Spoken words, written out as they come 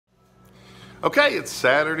Okay, it's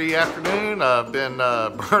Saturday afternoon. I've been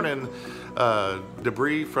burning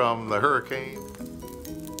debris from the hurricane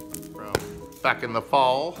from back in the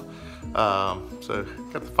fall. So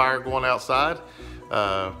got the fire going outside.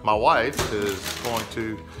 My wife is going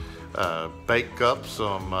to bake up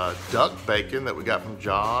some duck bacon that we got from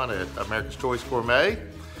John at America's Choice Gourmet.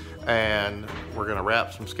 And we're gonna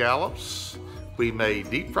wrap some scallops. We may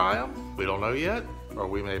deep fry them, we don't know yet, or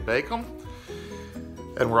we may bake them.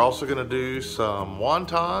 And we're also gonna do some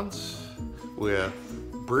wontons with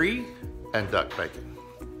brie and duck bacon.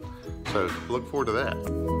 So look forward to that.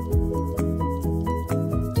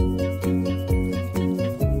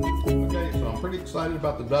 Okay, so I'm pretty excited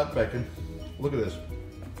about the duck bacon. Look at this.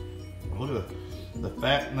 Look at the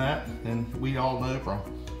fat in that. And we all know from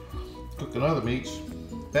cooking other meats,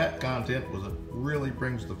 fat content really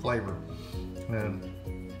brings the flavor. And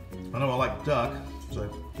I know I like duck, so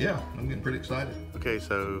yeah, I'm getting pretty excited. Okay,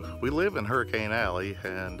 so we live in Hurricane Alley,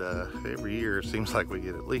 and every year it seems like we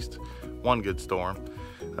get at least one good storm,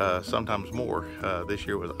 sometimes more. This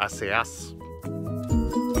year was Isaias. I don't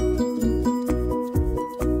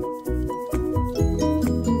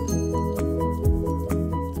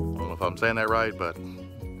know if I'm saying that right, but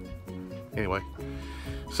anyway.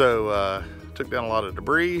 So took down a lot of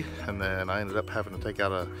debris, and then I ended up having to take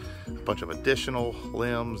out a bunch of additional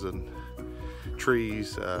limbs and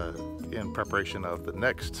trees in preparation of the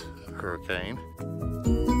next hurricane.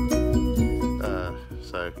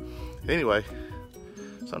 So anyway,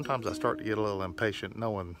 sometimes I start to get a little impatient,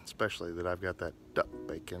 knowing especially that I've got that duck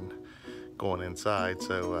bacon going inside,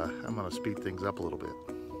 so I'm gonna speed things up a little bit.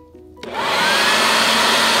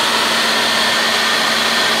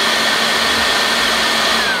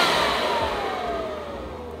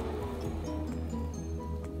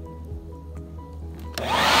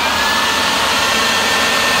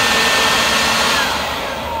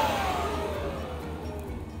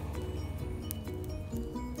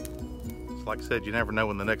 Like I said, you never know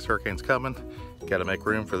when the next hurricane's coming. Got to make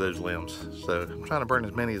room for those limbs. So I'm trying to burn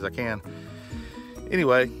as many as I can.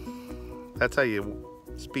 Anyway, that's how you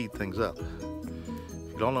speed things up.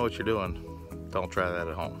 If you don't know what you're doing, don't try that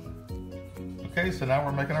at home. Okay, so now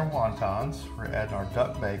we're making our wontons. We're adding our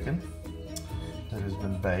duck bacon that has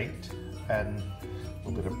been baked. Adding a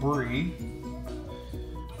little bit of brie.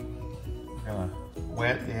 We're gonna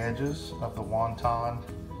wet the edges of the wonton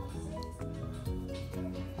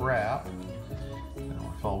wrap.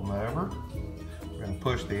 Folding over. We're going to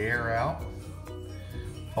push the air out.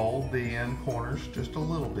 Fold the end corners just a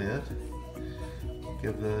little bit.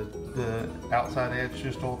 Give the outside edge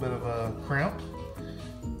just a little bit of a crimp.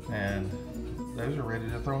 And those are ready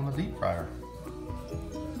to throw in the deep fryer.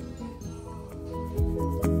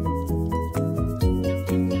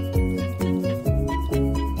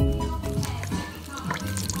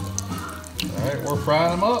 All right, we're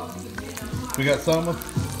frying them up. We got some with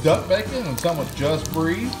duck bacon and some with just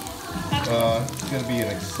brie. It's going to be an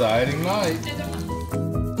exciting night.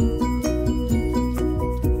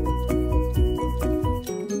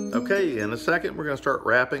 Okay, in a second we're going to start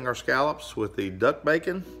wrapping our scallops with the duck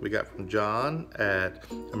bacon we got from John at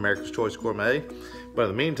America's Choice Gourmet. But in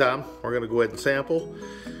the meantime, we're going to go ahead and sample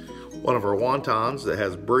one of our wontons that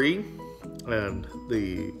has brie and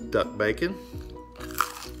the duck bacon.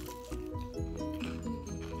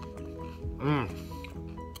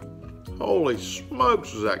 Holy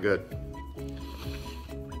smokes, is that good?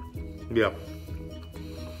 Yeah,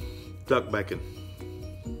 duck bacon.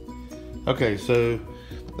 Okay, so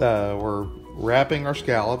we're wrapping our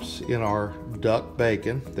scallops in our duck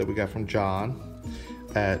bacon that we got from John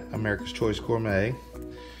at America's Choice Gourmet.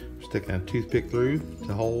 We're sticking a toothpick through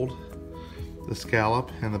to hold the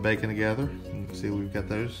scallop and the bacon together. You can see we've got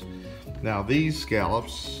those. Now these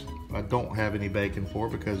scallops, I don't have any bacon for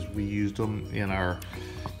because we used them in our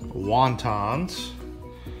wontons,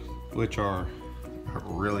 which are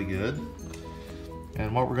really good.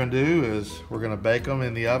 And what we're going to do is we're going to bake them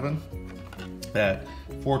in the oven at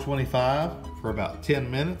 425 for about 10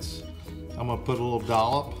 minutes. I'm going to put a little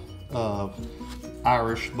dollop of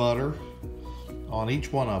Irish butter on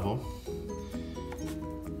each one of them.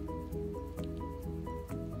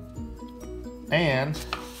 And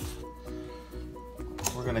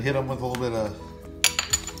we're going to hit them with a little bit of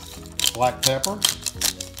black pepper.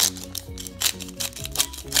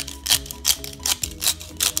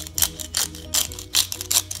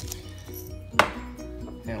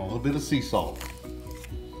 And a little bit of sea salt.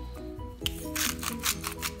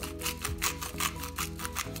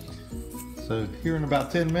 So here in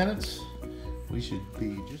about 10 minutes, we should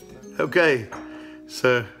be just... Okay,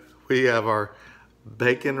 so we have our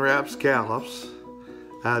bacon wrapped scallops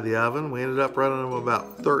out of the oven. We ended up running them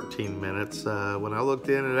about 13 minutes. When I looked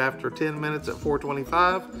in it after 10 minutes at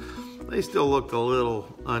 425, they still looked a little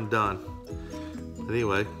undone.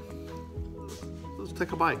 Anyway, let's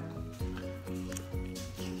take a bite.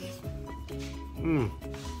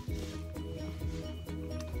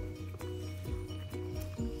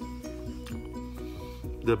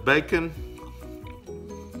 The bacon,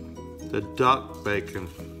 the duck bacon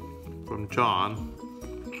from John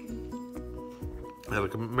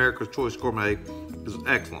at America's Choice Gourmet is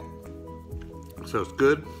excellent. So it's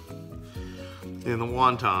good in the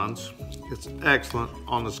wontons. It's excellent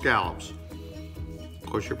on the scallops. Of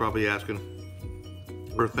course, you're probably asking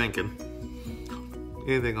or thinking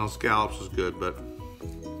anything on scallops is good, but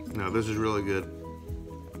no, this is really good.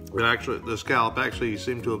 But actually, the scallop actually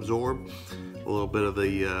seemed to absorb a little bit of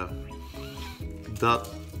the duck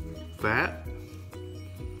fat,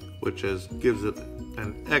 which gives it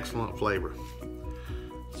an excellent flavor.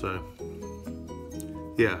 So,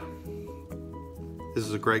 yeah, this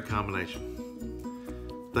is a great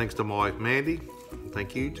combination. Thanks to my wife Mandy.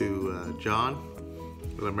 Thank you to John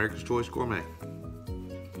at America's Choice Gourmet.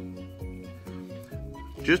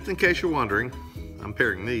 Just in case you're wondering, I'm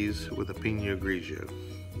pairing these with a Pinot Grigio.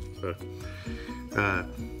 So,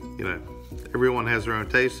 you know, everyone has their own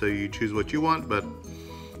taste, so you choose what you want, but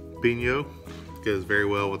Pinot goes very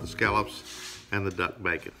well with the scallops and the duck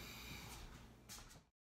bacon.